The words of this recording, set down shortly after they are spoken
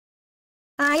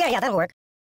Yeah, that'll work.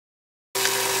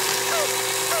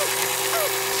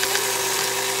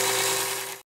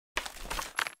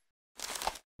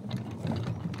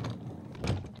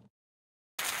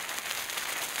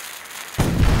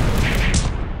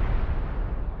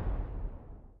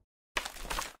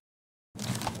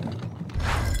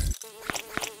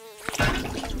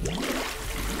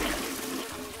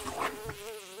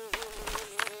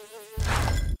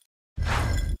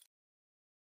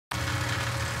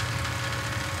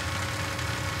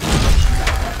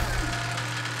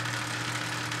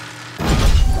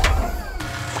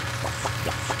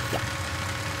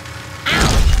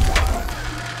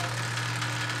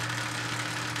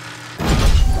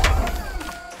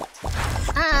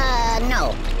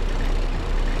 No.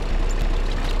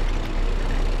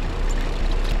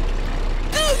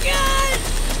 Oh, God!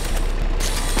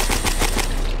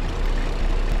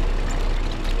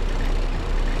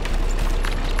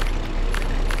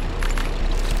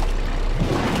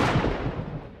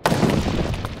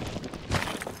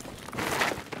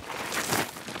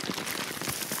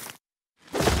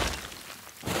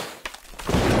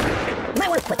 Might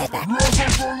want to put that back.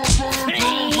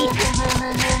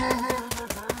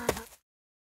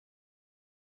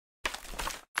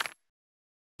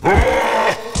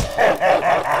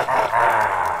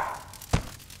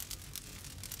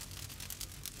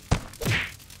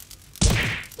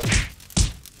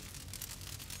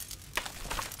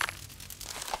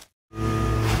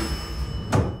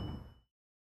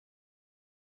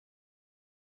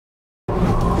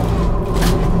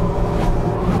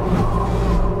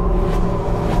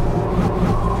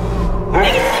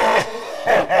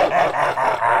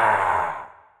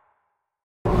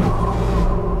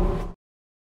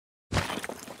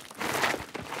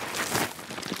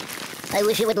 I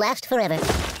wish it would last forever.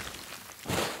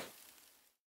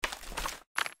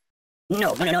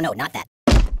 No, not that.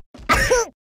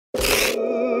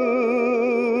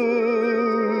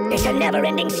 It's a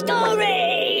never-ending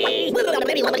story!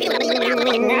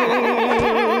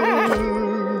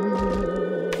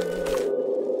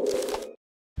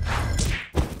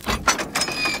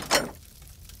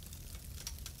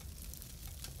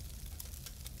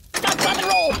 Stop, drop, and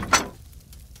roll!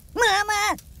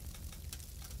 Mama!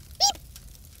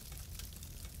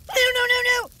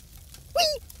 No!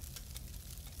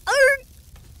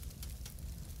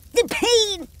 The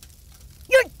pain!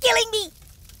 You're killing me!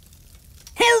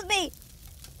 Help me!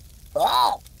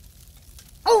 Oh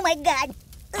my God!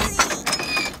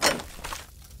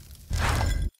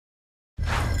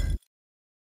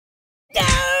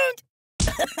 Don't!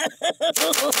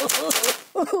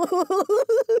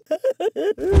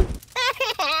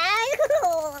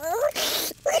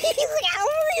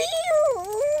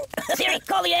 Siri,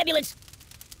 call the ambulance!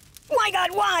 My God,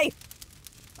 why?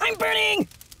 I'm burning!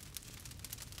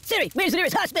 Siri, where's the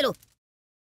nearest hospital?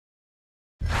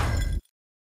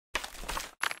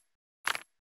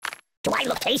 Do I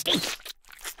look tasty?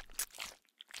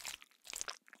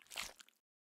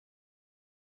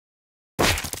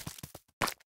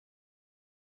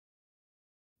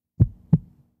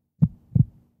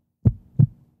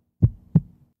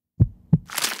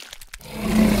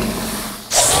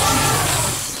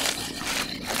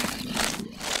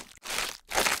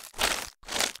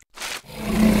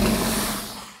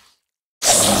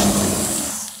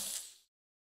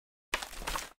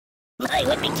 My,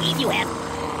 what big teeth you have!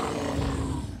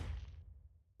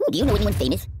 Do you know anyone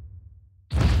famous?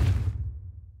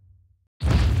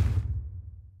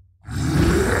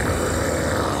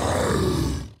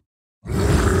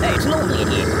 Hey, it's lonely in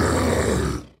here.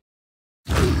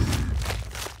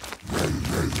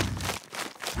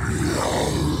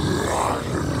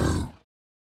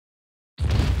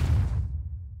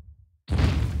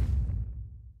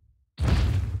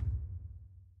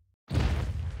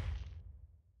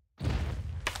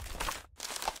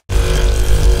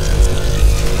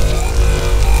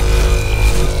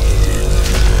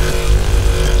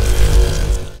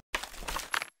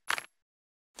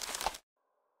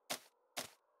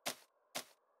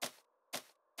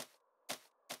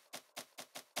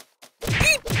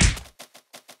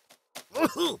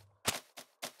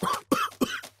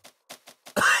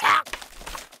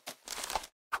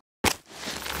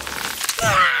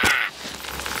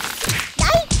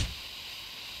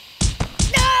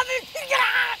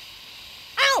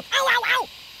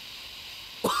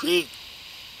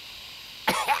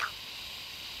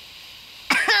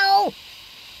 Ow!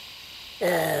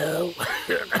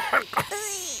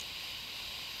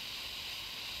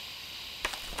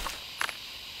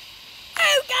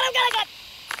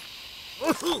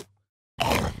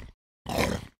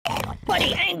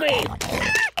 Buddy, angry!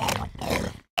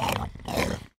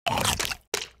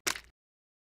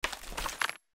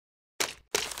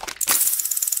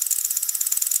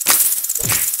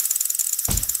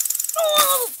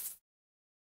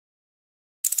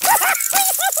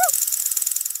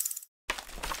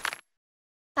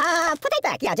 Put that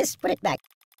back. Yeah, just put it back.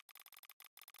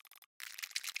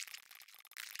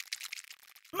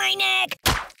 My neck!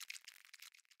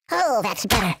 Oh, that's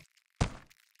better.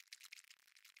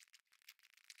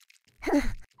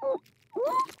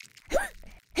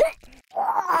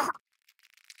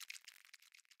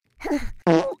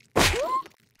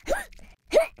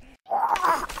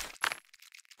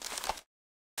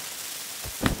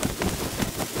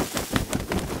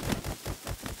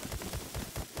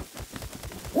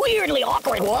 Weirdly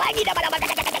awkward. What's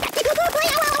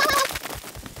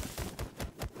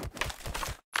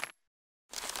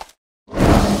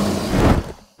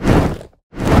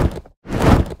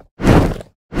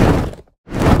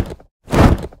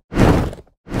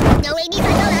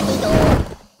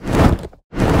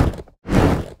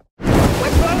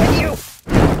wrong with you?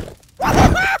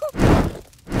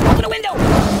 Open the window!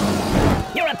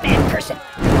 You're a bad person.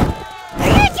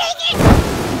 You take it!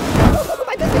 Oh,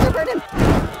 my biscuits are burning.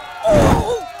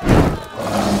 Oh!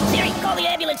 Siri, call the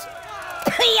ambulance.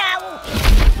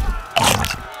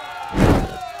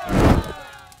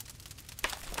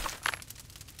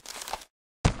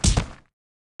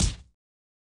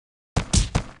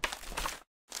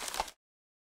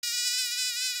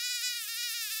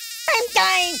 I'm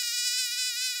dying!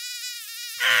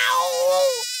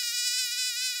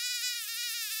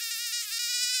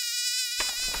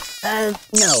 Ow!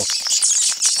 No.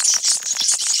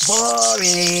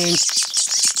 Boring.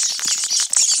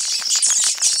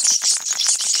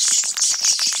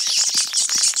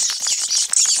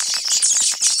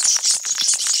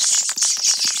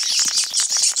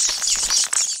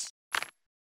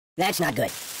 That's not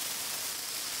good.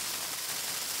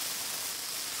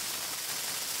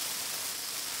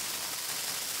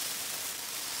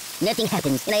 Nothing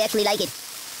happens, and I actually like it.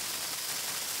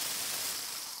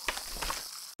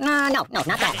 No, not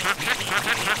that.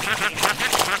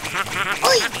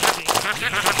 Oi!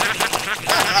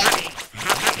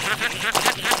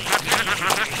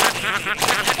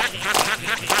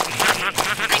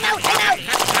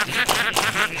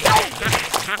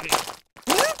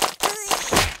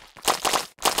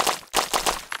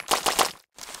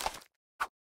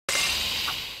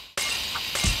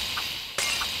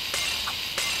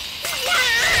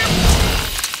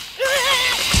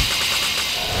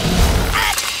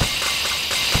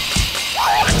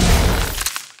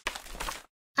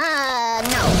 I'm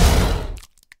out!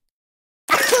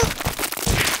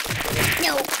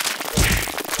 No!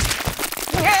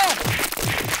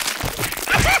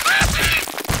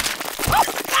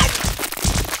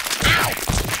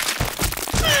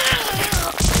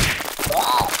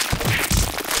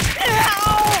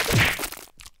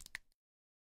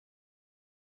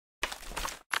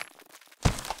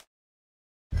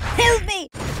 Help me!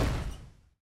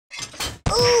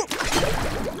 Ooh!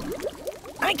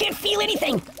 I can't feel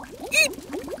anything!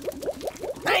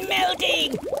 I'm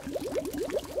melting!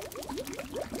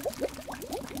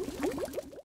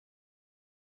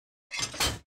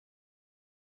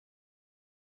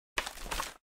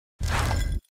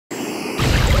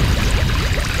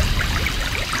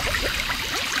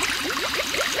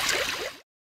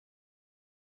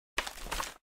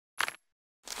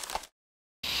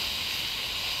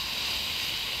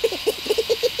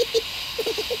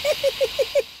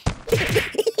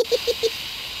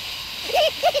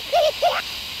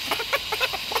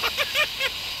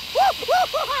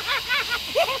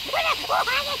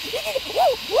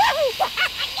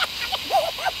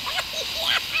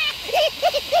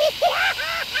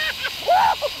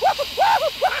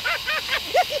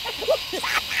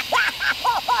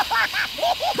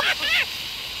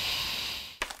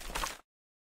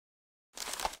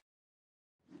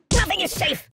 Nothing is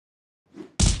safe!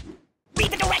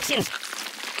 Read the directions!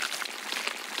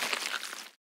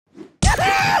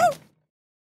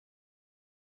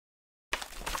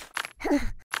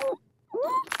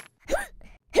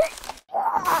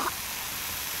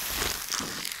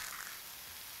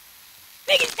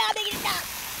 Make it stop! Make it stop!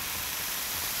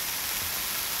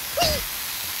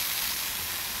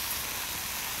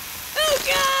 Oh,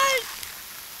 God!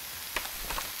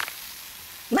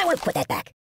 You might want to put that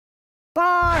back.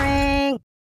 Boring!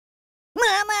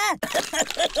 Mama!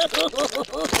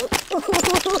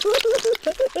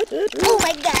 Oh,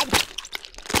 my God!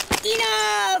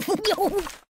 Enough!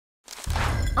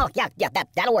 Oh, yeah,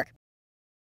 that'll work.